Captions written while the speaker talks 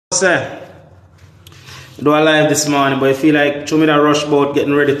Say, do a live this morning, but I feel like through me that rush boat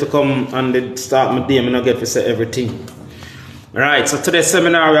getting ready to come and they start my day, I not get to say everything. Right, so today's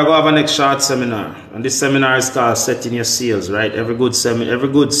seminar we are going to have a next short seminar, and this seminar is called Setting Your Seals. Right, every good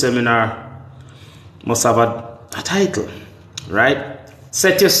seminar must have a title. Right,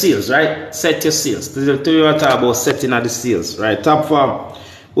 set your seals. Right, set your seals. Today we are talking about setting of the seals. Right, top form,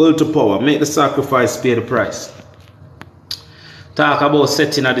 will to power, make the sacrifice, pay the price. Talk about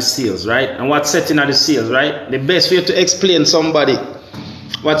setting of the seals, right? And what setting of the seals, right? The best way to explain somebody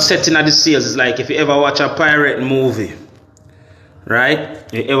what setting of the seals is like if you ever watch a pirate movie, right?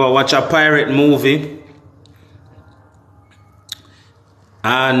 You ever watch a pirate movie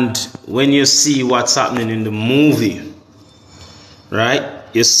and when you see what's happening in the movie, right?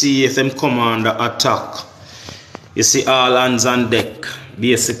 You see if them come under attack. You see all hands on deck,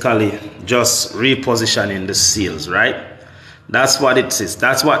 basically just repositioning the seals, right? That's what it is.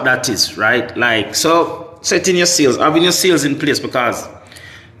 That's what that is, right? Like, so setting your seals, having your seals in place, because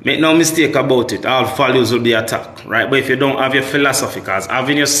make no mistake about it, all values will be attacked, right? But if you don't have your philosophy, because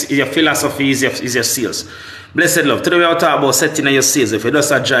having your philosophy is your seals. Blessed love. Today we are talking about setting your seals. If you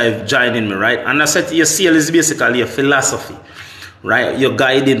just join in me, right? And setting your seal is basically your philosophy, right? Your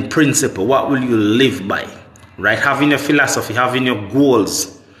guiding principle. What will you live by, right? Having your philosophy, having your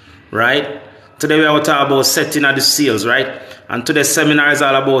goals, right? Today we are talking about setting of the seals, right? And today's seminar is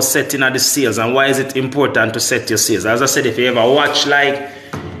all about setting of the seals and why is it important to set your seals. As I said, if you ever watch like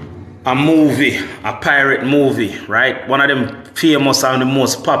a movie, a pirate movie, right? One of them famous and the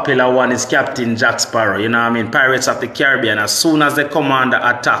most popular one is Captain Jack Sparrow. You know what I mean? Pirates of the Caribbean. As soon as they come under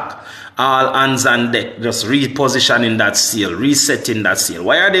attack, all hands on deck, just repositioning that seal, resetting that seal.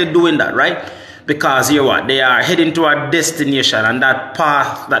 Why are they doing that, right? Because here what? They are heading to a destination and that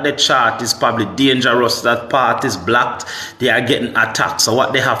path that they chart is probably dangerous. That path is blocked. They are getting attacked. So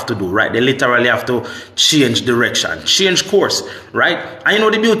what they have to do, right? They literally have to change direction, change course, right? And you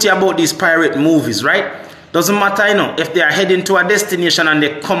know the beauty about these pirate movies, right? Doesn't matter, you know, if they are heading to a destination and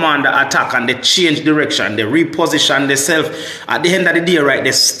they come under attack and they change direction, they reposition themselves, at the end of the day, right,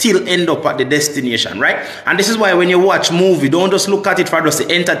 they still end up at the destination, right? And this is why when you watch movie, don't just look at it for just the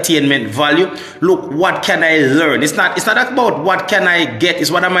entertainment value. Look, what can I learn? It's not about what can I get,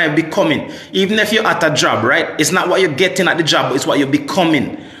 it's what am I becoming. Even if you're at a job, right? It's not what you're getting at the job, it's what you're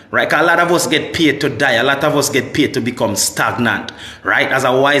becoming. Right? A lot of us get paid to die. A lot of us get paid to become stagnant. Right? As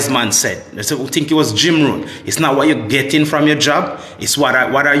a wise man said. I think it was Jim Rohn. It's not what you're getting from your job. It's what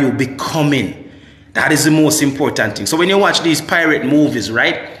are you becoming. That is the most important thing. So when you watch these pirate movies,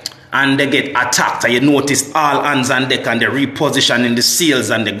 right? And they get attacked and you notice all hands on deck and they reposition in the seals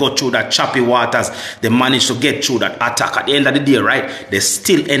and they go through that choppy waters. They manage to get through that attack. At the end of the day, right, they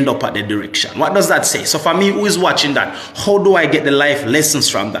still end up at the direction. What does that say? So for me, who is watching that, how do I get the life lessons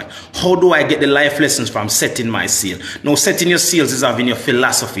from that? How do I get the life lessons from setting my seal? Now, setting your seals is having your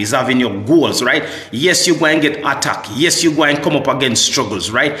philosophy, is having your goals, right? Yes, you're going to get attacked. Yes, you're going to come up against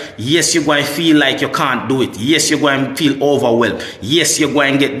struggles, right? Yes, you're going to feel like you can't do it. Yes, you're going to feel overwhelmed. Yes, you're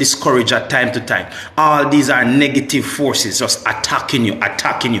going to get discouraged at time to time. All these are negative forces just attacking you.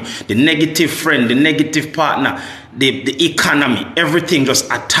 The negative friend, the negative partner, the economy, everything just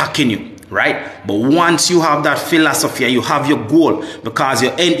attacking you, right? But once you have that philosophy and you have your goal, because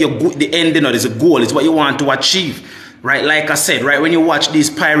the ending of the goal is what you want to achieve. Right, like I said, right, when you watch these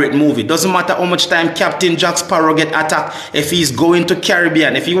pirate movie, doesn't matter how much time Captain Jack Sparrow get attacked, if he's going to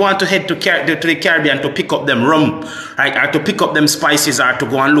Caribbean, if you want to head to the Caribbean to pick up them rum, right, or to pick up them spices, or to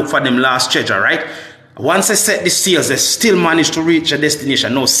go and look for them lost treasure, right? Once they set the seals, they still manage to reach a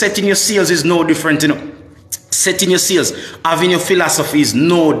destination. No, setting your seals is no different, you know. Setting your seals, having your philosophy is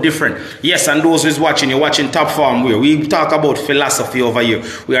no different. Yes, and those who is watching, you're watching Top Form Wear. We talk about philosophy over here.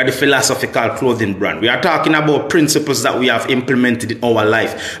 We are the philosophical clothing brand. We are talking about principles that we have implemented in our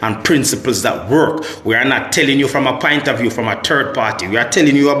life and principles that work. We are not telling you from a point of view from a third party. We are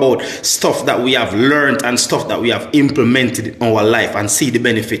telling you about stuff that we have learned and stuff that we have implemented in our life and see the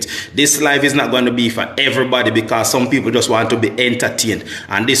benefits. This life is not going to be for everybody because some people just want to be entertained,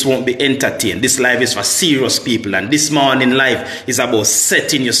 and this won't be entertained. This life is for serious people, and this morning life is about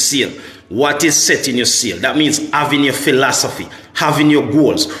setting your seal. What is setting your seal? That means having your philosophy, having your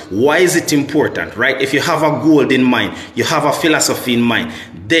goals. Why is it important, right? If you have a goal in mind, you have a philosophy in mind,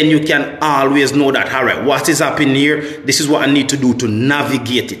 then you can always know that, all right, what is happening here? This is what I need to do to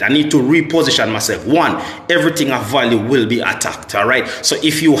navigate it. I need to reposition myself. One, everything of value will be attacked, all right? So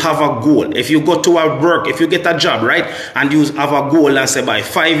if you have a goal, if you go to a work, if you get a job, right, and you have a goal and say by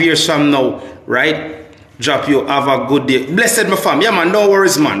 5 years from now, right, Drop you. Have a good day. Blessed, my fam. Yeah, man. No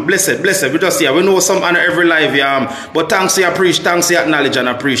worries, man. Blessed, blessed. We just here. We know some honor every live, but thanks to your preach, thanks to your acknowledge and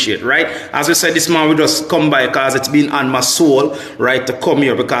appreciate, right? As we said, this man we just come by because it's been on my soul, right, to come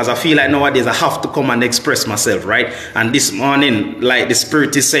here because I feel like nowadays I have to come and express myself, right? And this morning, like the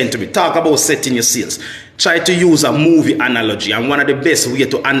Spirit is saying to me, talk about setting your seals. Try to use a movie analogy, and one of the best way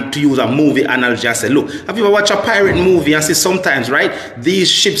to use a movie analogy, I say, look, have you ever watched a pirate movie and see sometimes, right, these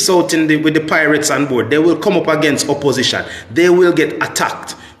ships out with the pirates on board, they will come up against opposition, they will get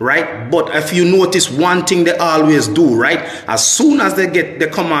attacked, right? But if you notice one thing they always do, right, as soon as they get the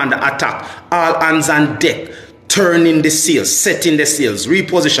command attack, all hands on deck, turning the sails, setting the sails,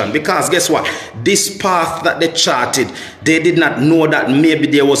 reposition. Because guess what? This path that they charted, they did not know that maybe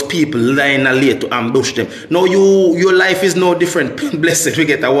there was people lying late to ambush them. No, your life is no different. Blessed, we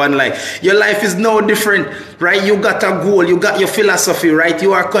get a one life. Your life is no different, right? You got a goal, you got your philosophy, right?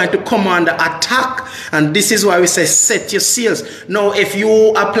 You are going to command the attack. And this is why we say set your sails. Now, if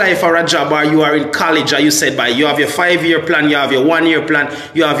you apply for a job or you are in college, or you said by you have your 5-year plan, you have your 1-year plan,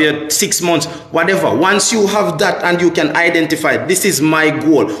 you have your 6 months, whatever. Once you have that and you can identify, this is my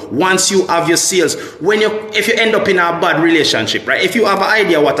goal. Once you have your sails, if you end up in a bad relationship, right? If you have an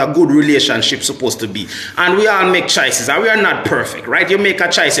idea what a good relationship is supposed to be, and we all make choices, and we are not perfect, right? You make a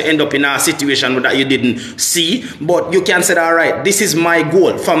choice, you end up in a situation that you didn't see, but you can say, all right, this is my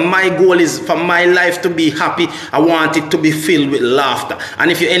goal. My goal is for my life to be happy. I want it to be filled with laughter.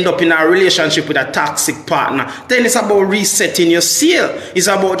 And if you end up in a relationship with a toxic partner, then it's about resetting your sail. It's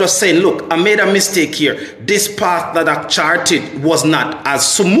about just saying, look, I made a mistake here. This path that I charted was not as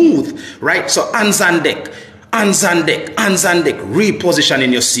smooth, right? So hands on deck. Hands on deck, hands on deck, reposition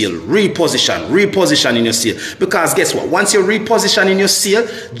in your sail, reposition in your sail. Because guess what? Once you reposition in your sail,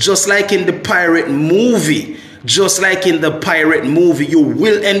 just like in the pirate movie, you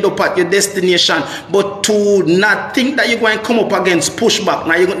will end up at your destination. But to not think that you're going to come up against pushback,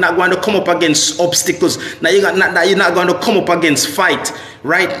 now you're not going to come up against obstacles, now you're not going to come up against fight,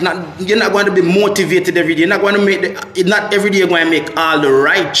 right? You're not going to be motivated every day. You're not going to not every day you're going to make all the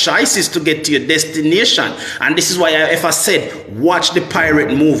right choices to get to your destination. And this is why if I said, watch the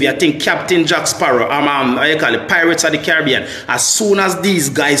pirate movie, I think Captain Jack Sparrow, I call it Pirates of the Caribbean, as soon as these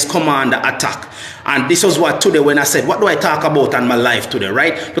guys come under attack. And this was what today when I said, what do I talk about on my live today,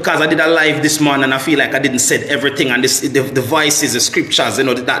 right? Because I did a live this morning and I feel like I didn't say everything. And the voices, the scriptures,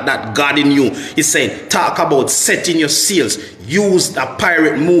 that God in you is saying, talk about setting your seals. Use a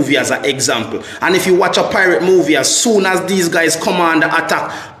pirate movie as an example. And if you watch a pirate movie, as soon as these guys come under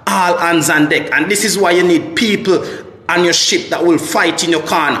attack, all hands on deck. And this is why you need people on your ship that will fight in your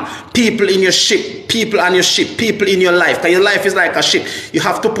corner. People in your ship, people on your ship, people in your life. Because your life is like a ship. You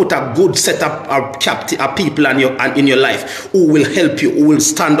have to put a good set of people in your life who will help you, who will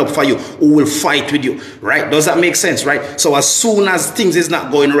stand up for you, who will fight with you. Right? Does that make sense? Right? So as soon as things is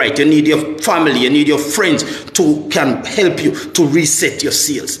not going right, you need your family, you need your friends can help you to reset your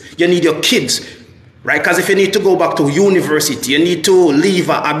sails. You need your kids. Right? Because if you need to go back to university, you need to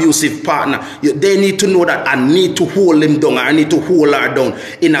leave an abusive partner, they need to know that I need to hold them down, I need to hold her down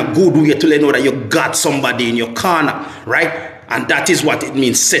in a good way to let them know that you got somebody in your corner, right? And that is what it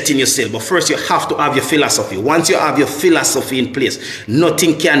means, setting your sail. But first you have to have your philosophy. Once you have your philosophy in place,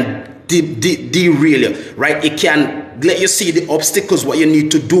 nothing can derail you, right? It can let you see the obstacles, what you need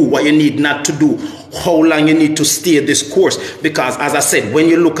to do, what you need not to do, how long you need to stay this course. Because as I said, when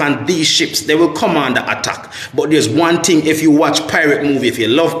you look on these ships, they will come under attack. But there's one thing, if you watch pirate movie, if you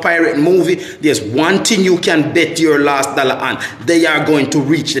love pirate movie, there's one thing you can bet your last dollar on. They are going to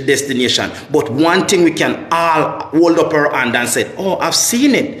reach the destination. But one thing we can all hold up our hand and say, oh, I've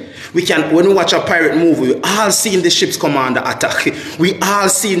seen it. When we watch a pirate movie, we all seen the ships come under attack. We all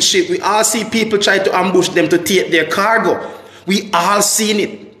seen ships. We all see people try to ambush them to take their cargo. We all seen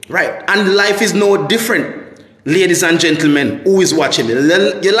it, right? And life is no different. Ladies and gentlemen, who is watching me?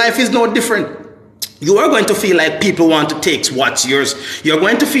 Your life is no different. You are going to feel like people want to take what's yours. You're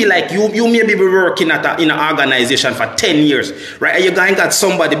going to feel like you maybe be working in an organization for 10 years, right? And you're going to get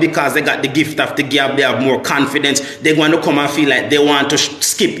somebody because they got the gift of the gab, they have more confidence. They're going to come and feel like they want to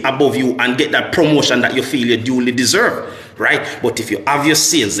skip above you and get that promotion that you feel you duly deserve. Right? But if you have your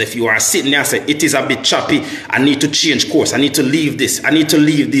sales, if you are sitting there and say, it is a bit choppy, I need to change course, I need to leave this, I need to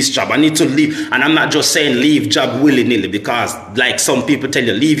leave this job, I need to leave. And I'm not just saying leave job willy-nilly, because like some people tell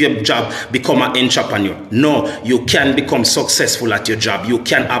you, leave your job, become an entrepreneur. No, you can become successful at your job. You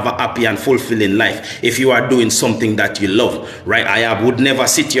can have a happy and fulfilling life if you are doing something that you love, right? I would never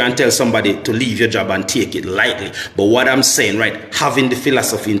sit here and tell somebody to leave your job and take it lightly. But what I'm saying, right, having the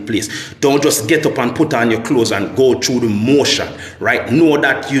philosophy in place, don't just get up and put on your clothes and go through the motion, right? Know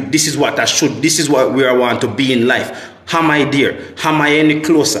that this is what this is what where I want to be in life. Am I there? Am I any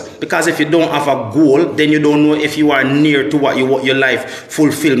closer? Because if you don't have a goal, then you don't know if you are near to what your life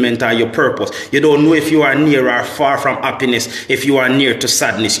fulfillment or your purpose. You don't know if you are near or far from happiness, if you are near to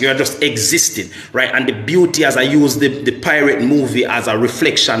sadness. You are just existing, right? And the beauty, as I use the pirate movie as a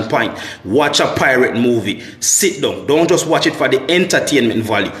reflection point, watch a pirate movie. Sit down. Don't just watch it for the entertainment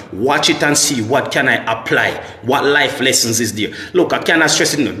value. Watch it and see what can I apply. What life lessons is there. Look, I cannot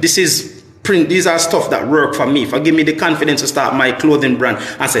stress it enough. These are stuff that work for me. Give me the confidence to start my clothing brand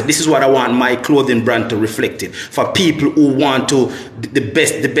and say, this is what I want my clothing brand to reflect it. For people who want to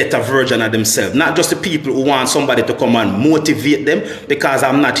the better version of themselves. Not just the people who want somebody to come and motivate them, because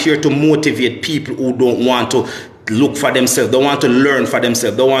I'm not here to motivate people who don't want to look for themselves, don't want to learn for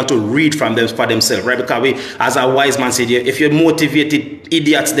themselves, don't want to read from them for themselves, right? Because as a wise man said, if you're motivated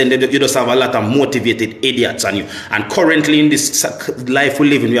idiots, then you just have a lot of motivated idiots on you. And currently in this life we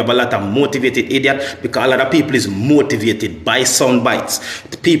live in, we have a lot of motivated idiots because a lot of people is motivated by sound bites.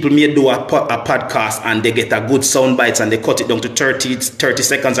 The people may do a podcast and they get a good sound bites and they cut it down to 30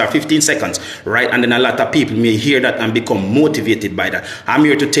 seconds or 15 seconds, right? And then a lot of people may hear that and become motivated by that. I'm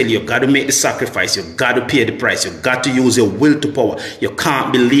here to tell you, you got to make the sacrifice, you got to pay the price, you got to use your will to power. You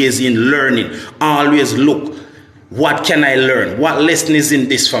can't be lazy in learning. Always look, what can I learn? What lesson is in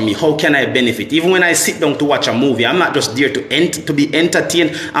this for me? How can I benefit? Even when I sit down to watch a movie, I'm not just there to be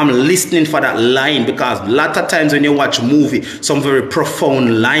entertained. I'm listening for that line, because a lot of times when you watch a movie, some very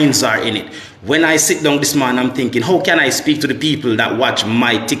profound lines are in it. When I sit down this morning, I'm thinking, how can I speak to the people that watch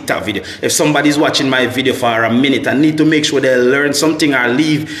my TikTok video? If somebody's watching my video for a minute, I need to make sure they learn something or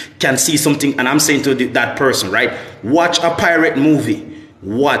can see something. And I'm saying to that person, right? Watch a pirate movie.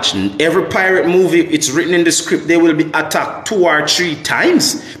 Watch every pirate movie. It's written in the script. They will be attacked 2 or 3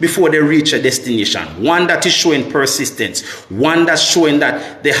 times before they reach a destination. One that is showing persistence. One that's showing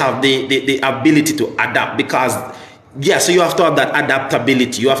that they have the ability to adapt, because yeah, so you have to have that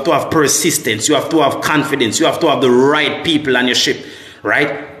adaptability. You have to have persistence. You have to have confidence. You have to have the right people on your ship,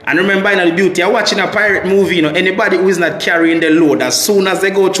 right? And remember, the beauty of watching a pirate movie, anybody who is not carrying the load, as soon as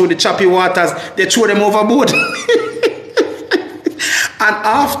they go through the choppy waters, they throw them overboard. And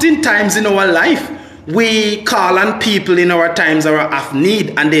oftentimes in our life, we call on people in our times of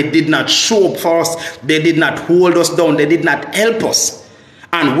need, and they did not show up for us. They did not hold us down. They did not help us.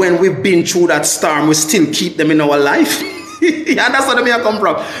 And when we've been through that storm, we still keep them in our life. You understand where I come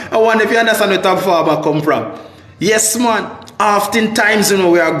from? I wonder if you understand where Top Farmer come from. Yes, man. Oftentimes,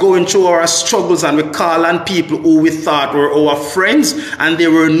 we are going through our struggles and we call on people who we thought were our friends, and they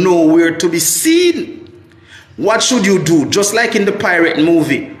were nowhere to be seen. What should you do? Just like in the pirate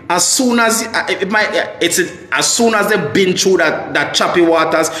movie, as soon as as soon as they've been through that choppy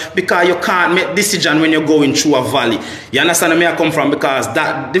waters, because you can't make decision when you're going through a valley. You understand where I come from? Because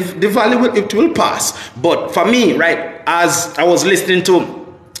that the valley will pass. But for me, right, as I was listening to,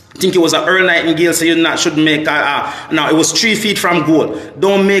 I think it was an Earl Nightingale, so you should make now it was 3 feet from goal.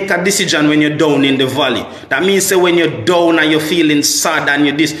 Don't make a decision when you're down in the valley. That means say when you're down and you're feeling sad and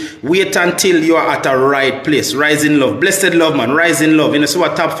you're this, wait until you're at a right place. Rise in love. Blessed love, man. Rise in love. See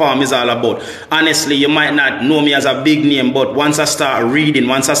what Top Farm is all about. Honestly, you might not know me as a big name, but once I start reading,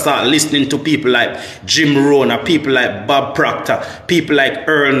 once I start listening to people like Jim Rohn, or people like Bob Proctor, people like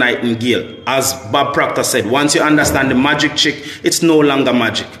Earl Nightingale, as Bob Proctor said, once you understand the magic trick, it's no longer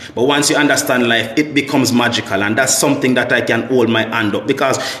magic. But once you understand life, it becomes magical. And that's something that I can hold my hand up.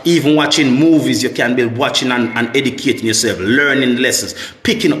 Because even watching movies, you can be watching and educating yourself, learning lessons,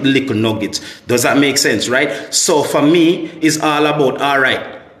 picking up the little nuggets. Does that make sense, right? So for me, it's all about, all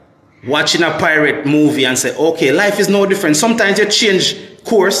right, watching a pirate movie and say, okay, life is no different. Sometimes you change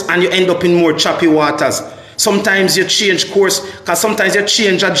course and you end up in more choppy waters. Sometimes you change course, because sometimes you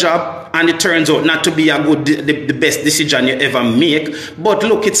change a job and it turns out not to be the best decision you ever make. But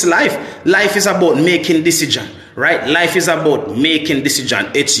look, it's life. Life is about making decision, right? Life is about making decision.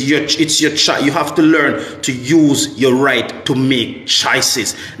 It's your choice. You have to learn to use your right to make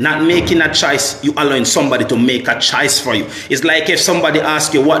choices. Not making a choice, you allowing somebody to make a choice for you. It's like if somebody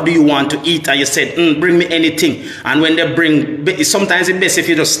asks you, what do you want to eat? And you said, bring me anything. And when they bring, sometimes it's best if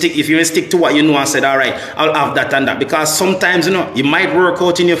you just stick to what you know and said, all right, I'll have that and that. Because sometimes, it might work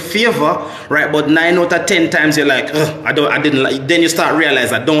out in your favor, right? But 9 out of 10 times you're like, I didn't like. Then you start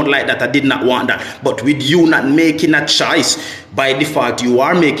realize I don't like that. I did not want that. But with you not making a choice, by default you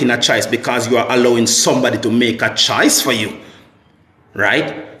are making a choice, because you are allowing somebody to make a choice for you,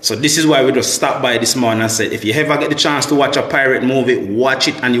 right? So this is why we just stopped by this morning and said, if you ever get the chance to watch a pirate movie, watch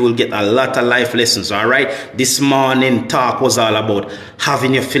it and you will get a lot of life lessons, all right? This morning talk was all about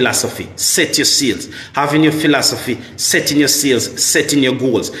having your philosophy, set your seals. Having your philosophy, setting your seals, setting your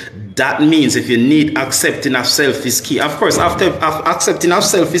goals. That means if you need accepting of self is key. Of course, after accepting of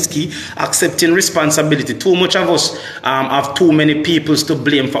self is key, accepting responsibility. Too much of us have too many people to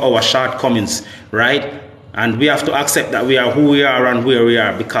blame for our shortcomings, right? And we have to accept that we are who we are and where we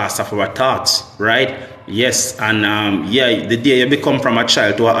are because of our thoughts, right? Yes, and yeah, the day you become from a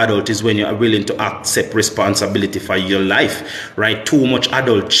child to an adult is when you are willing to accept responsibility for your life, right? Too much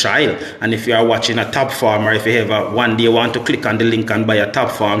adult child. And if you are watching a Top Farm, or if you ever one day want to click on the link and buy a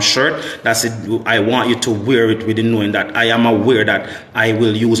Top Farm shirt, that's it. I want you to wear it with the knowing that I am aware that I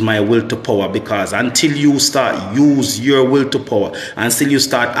will use my will to power, because until you start use your will to power, until you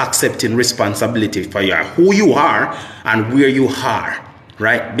start accepting responsibility for who you are and where you are,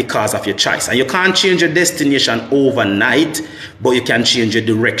 right, because of your choice. And you can't change your destination overnight, but you can change your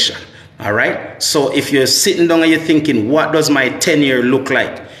direction. All right. So if you're sitting down and you're thinking, what does my 10-year look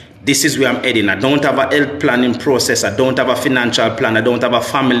like? This is where I'm heading. I don't have a health planning process. I don't have a financial plan. I don't have a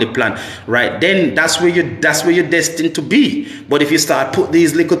family plan. Right. Then that's where you're destined to be. But if you start put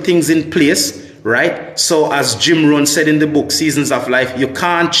these little things in place, right? So as Jim Rohn said in the book, Seasons of Life, you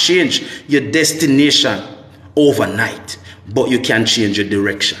can't change your destination overnight, but you can change your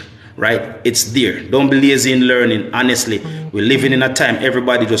direction, right? It's there. Don't be lazy in learning. Honestly, we're living in a time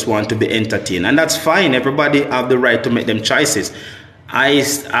everybody just wants to be entertained, and that's fine. Everybody have the right to make them choices.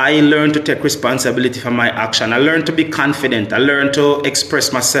 I learned to take responsibility for my action. I learned to be confident. I learned to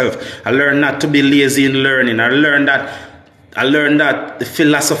express myself. I learned not to be lazy in learning. I learned that the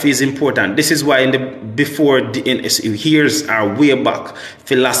philosophy is important. This is why here's our way back,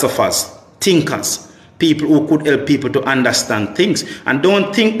 philosophers, thinkers, people who could help people to understand things. And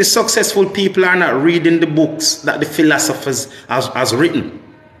don't think the successful people are not reading the books that the philosophers has written,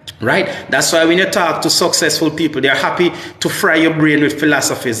 right? That's why when you talk to successful people, they're happy to fry your brain with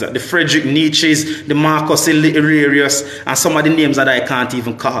philosophies, the Friedrich Nietzsche's, the Marcus Aurelius, and some of the names that I can't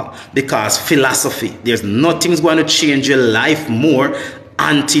even call, because philosophy, there's nothing's going to change your life more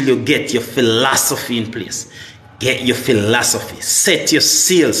until you get your philosophy in place. Get your philosophy, set your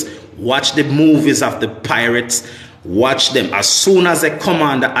seals. Watch the movies of the pirates. Watch them as soon as they come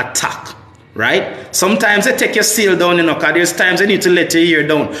under attack, right? Sometimes they take your seal down, you know, because there's times they need to let your ear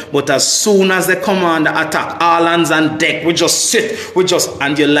down. But as soon as they come under attack, all hands on deck, we just sit,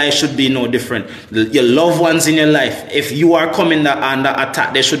 and your life should be no different. Your loved ones in your life, if you are coming under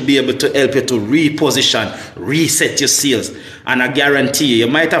attack, they should be able to help you to reposition, reset your seals. And I guarantee you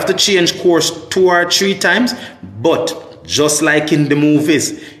might have to change course 2 or 3 times, but just like in the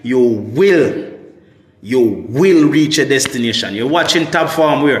movies, you will reach a destination. You're watching Top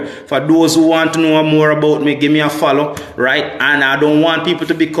Farm, where for those who want to know more about me, give me a follow, right? And I don't want people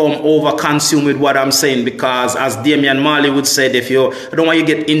to become over-consumed with what I'm saying, because as Damian Marley would say, I don't want you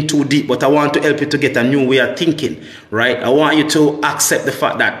to get in too deep, but I want to help you to get a new way of thinking, right? I want you to accept the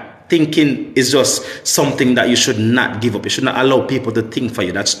fact that thinking is just something that you should not give up. You should not allow people to think for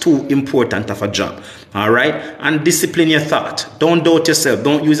you. That's too important of a job. All right? And discipline your thought. Don't doubt yourself.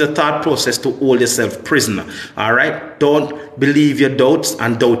 Don't use a thought process to hold yourself prisoner. All right? Don't believe your doubts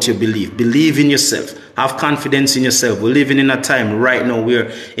and doubt your belief. Believe in yourself. Have confidence in yourself. We're living in a time right now where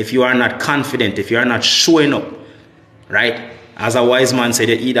if you are not confident, if you are not showing up, right? As a wise man said,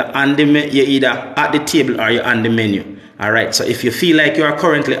 you're either at the table or you're on the menu. All right, so if you feel like you are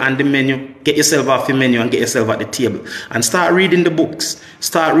currently on the menu, get yourself off the menu and get yourself at the table. And start reading the books.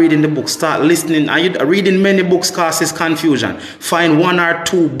 Start reading the books. Start listening. Are you reading many books causes confusion? Find 1 or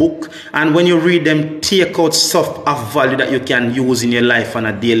 2 books, and when you read them, take out stuff of value that you can use in your life on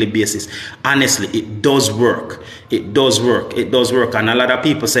a daily basis. Honestly, it does work. It does work. It does work. And a lot of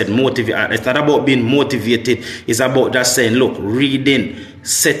people said motivate. It's not about being motivated. It's about just saying, look, reading,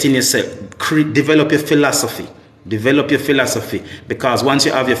 setting yourself, develop your philosophy. Develop your philosophy, because once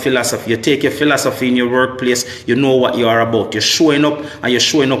you have your philosophy, you take your philosophy in your workplace, you know what you are about. You're showing up, and you're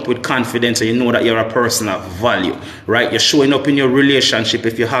showing up with confidence, and you know that you're a person of value, right? You're showing up in your relationship.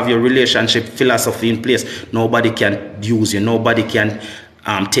 If you have your relationship philosophy in place, nobody can use you. Nobody can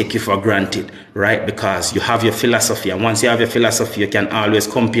take you for granted, right? Because you have your philosophy, and once you have your philosophy, you can always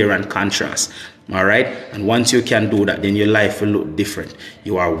compare and contrast. All right, and once you can do that, then your life will look different.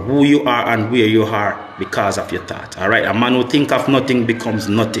 You are who you are and where you are because of your thought. All right, a man who think of nothing becomes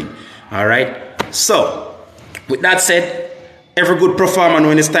nothing. All right, so with that said, every good performer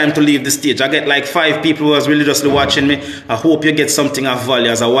when it's time to leave the stage. I get like 5 people who was religiously watching me. I hope you get something of value.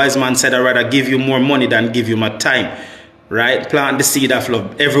 As a wise man said, I'd rather give you more money than give you my time. right? Plant the seed of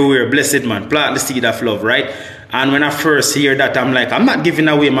love everywhere, blessed man. Plant the seed of love, right? And when I first hear that, I'm like, I'm not giving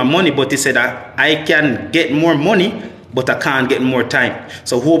away my money, but he said I can get more money, but I can't get more time.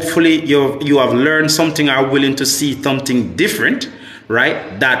 So hopefully you have learned something, are willing to see something different,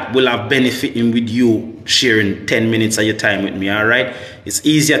 right? That will have benefiting with you sharing 10 minutes of your time with me, all right? It's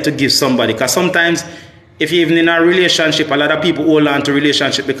easier to give somebody, because sometimes if you're even in a relationship, a lot of people hold on to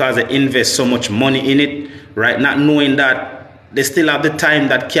relationship because they invest so much money in it, right? Not knowing that they still have the time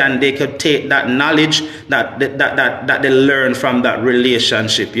that they could take that knowledge that they learn from that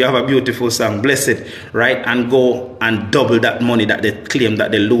relationship. You have a beautiful song, Blessed, right? And go and double that money that they claim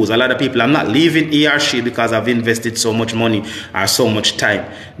that they lose. A lot of people, I'm not leaving he or she because I've invested so much money or so much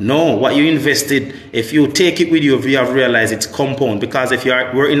time. No, what you invested, if you take it with you, if you have realized it's compound. Because if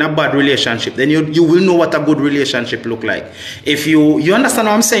we're in a bad relationship, then you will know what a good relationship look like. If you understand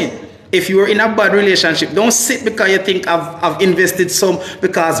what I'm saying? If you're in a bad relationship, don't sit because you think I've invested some,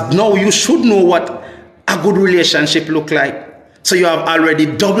 because now you should know what a good relationship look like. So you have already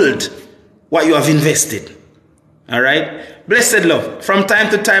doubled what you have invested. All right? Blessed love. From time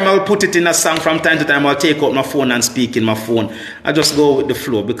to time, I'll put it in a song. From time to time, I'll take out my phone and speak in my phone. I just go with the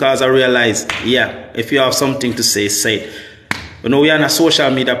flow because I realize, yeah, if you have something to say, say it. You know, we are on a social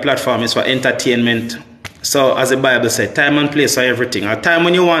media platform. It's for entertainment. So, as the Bible said, time and place for everything. A time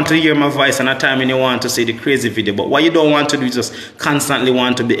when you want to hear my voice and a time when you want to see the crazy video. But what you don't want to do is just constantly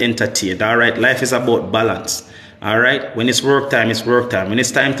want to be entertained. All right? Life is about balance. All right? When it's work time, it's work time. When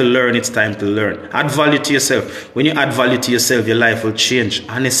it's time to learn, it's time to learn. Add value to yourself. When you add value to yourself, your life will change.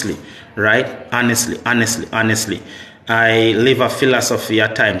 Honestly. Right? Honestly. I live a philosophy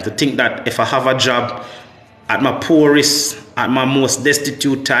at times to think that if I have a job at my poorest, at my most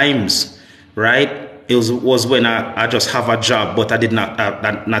destitute times, right? It was when I just have a job, but I did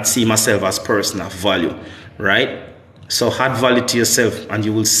not see myself as person of value, right? So add value to yourself and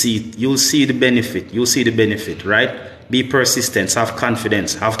you will see the benefit. You'll see the benefit, right? Be persistent, have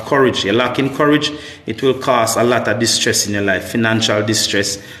confidence, have courage. You're lacking courage, it will cause a lot of distress in your life, financial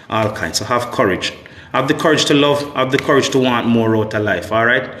distress, all kinds. So have courage. Have the courage to love, have the courage to want more out of life, all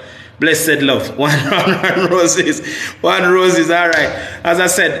right? Blessed love. One roses. One roses. All right. As I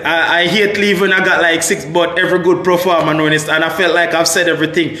said, I hate leaving. I got like 6, but every good performer known it. And I felt like I've said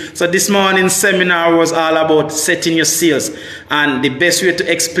everything. So this morning's seminar was all about setting your sails. And the best way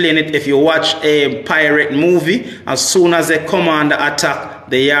to explain it, if you watch a pirate movie, as soon as they come on the attack,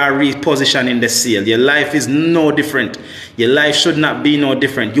 they are repositioning the sail. Your life is no different. Your life should not be no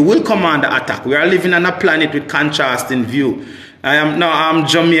different. You will come on the attack. We are living on a planet with contrast in view. I'm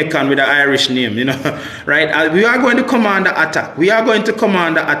Jamaican with an Irish name, you know, right? We are going to command the attack. We are going to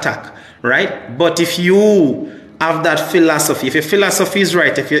command the attack, right? But if you have that philosophy, if your philosophy is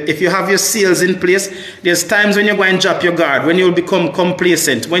right, if you have your sails in place, there's times when you're going to drop your guard, when you will become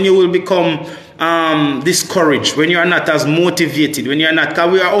complacent, when you will become discouraged, when you are not as motivated, when you are not,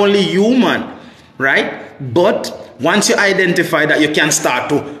 because we are only human, right? But once you identify that, you can start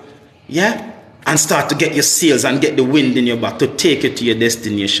to, and start to get your sails and get the wind in your back to take you to your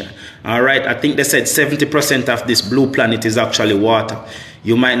destination. All right. I think they said 70% of this blue planet is actually water.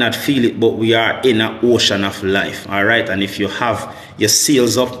 You might not feel it, but we are in an ocean of life. All right. And if you have your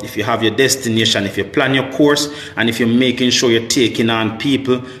sails up, if you have your destination, if you plan your course, and if you're making sure you're taking on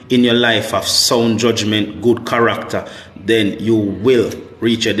people in your life of sound judgment, good character, then you will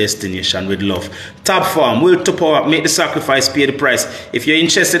reach your destination with love. Top form, will to power, make the sacrifice, pay the price. If you're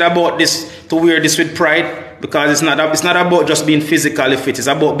interested about this, to wear this with pride, because it's not about just being physically fit, it's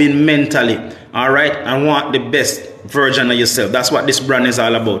about being mentally, all right, and want the best version of yourself. That's what this brand is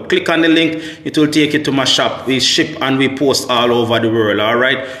all about. Click on the link, it will take you to my shop. We ship and we post all over the world, all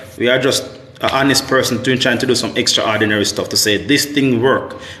right. We are just an honest person trying to do some extraordinary stuff to say this thing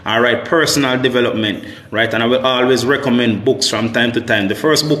work, all right. Personal development, right? And I will always recommend books from time to time. The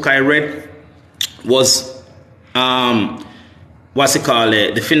first book I read was what's it called,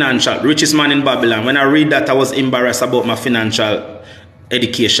 The Financial Richest Man in Babylon. When I read that, I was embarrassed about my financial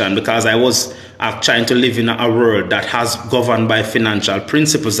education, because I was trying to live in a world that has governed by financial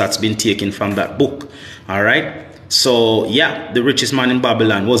principles that's been taken from that book, all right. So yeah, The Richest Man in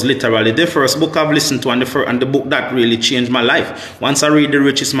Babylon was literally the first book I've listened to, and the book that really changed my life. Once I read The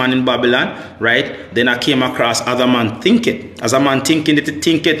Richest Man in Babylon, right, then I came across As a Man Thinketh. As a man thinketh, it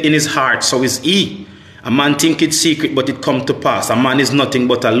thinketh in his heart, so is he. A man think it's secret, but it come to pass. A man is nothing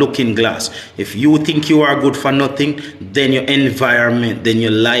but a looking glass. If you think you are good for nothing, then your environment, then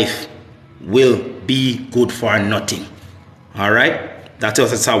your life will be good for nothing. All right? That's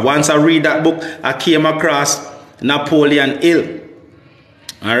what it's. Once I read that book, I came across Napoleon Hill.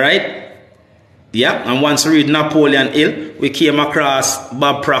 All right? Yeah, and once we read Napoleon Hill, we came across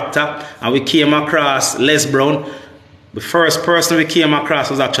Bob Proctor, and we came across Les Brown. The first person we came across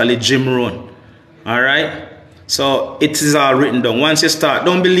was actually Jim Rohn. All right? So it is all written down. Once you start,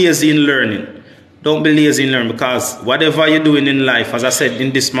 don't be lazy in learning. Don't be lazy in learning, because whatever you're doing in life, as I said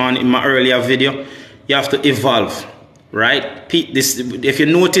in this morning, in my earlier video, you have to evolve. Right? If you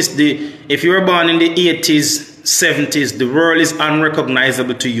notice, if you were born in the 80s, 70s, the world is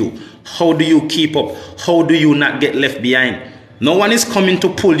unrecognizable to you. How do you keep up? How do you not get left behind? No one is coming to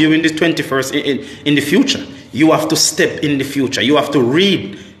pull you in the 21st, in the future. You have to step in the future. You have to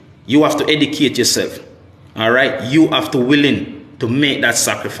read. You have to educate yourself. All right? You have to willing to make that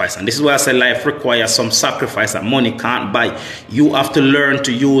sacrifice. And this is why I say life requires some sacrifice that money can't buy. You have to learn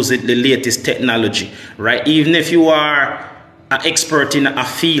to use the latest technology. Right? Even if you are an expert in a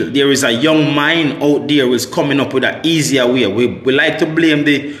field, there is a young mind out there who is coming up with an easier way. We like to blame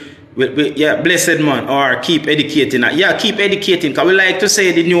the blessed man, or keep educating. Yeah, keep educating, because we like to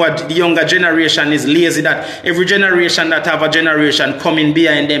say the younger generation is lazy, that every generation that have a generation coming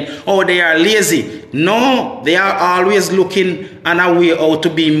behind them, oh, they are lazy. No, they are always looking on a way how to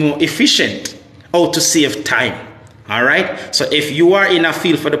be more efficient, how to save time. All right? So if you are in a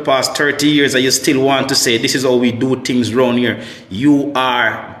field for the past 30 years and you still want to say this is how we do things around here, you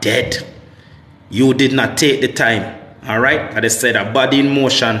are dead. You did not take the time. All right? As I said, a body in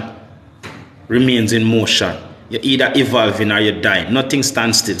motion remains in motion. You're either evolving or you're dying. Nothing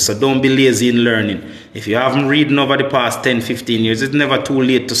stands still. So don't be lazy in learning. If you haven't read over the past 10, 15 years, it's never too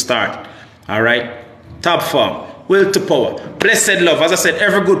late to start. All right? Top form. Will to power. Blessed love. As I said,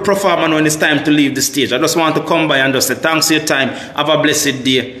 every good performer when it's time to leave the stage. I just want to come by and just say thanks for your time. Have a blessed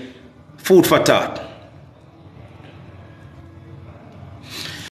day. Food for thought.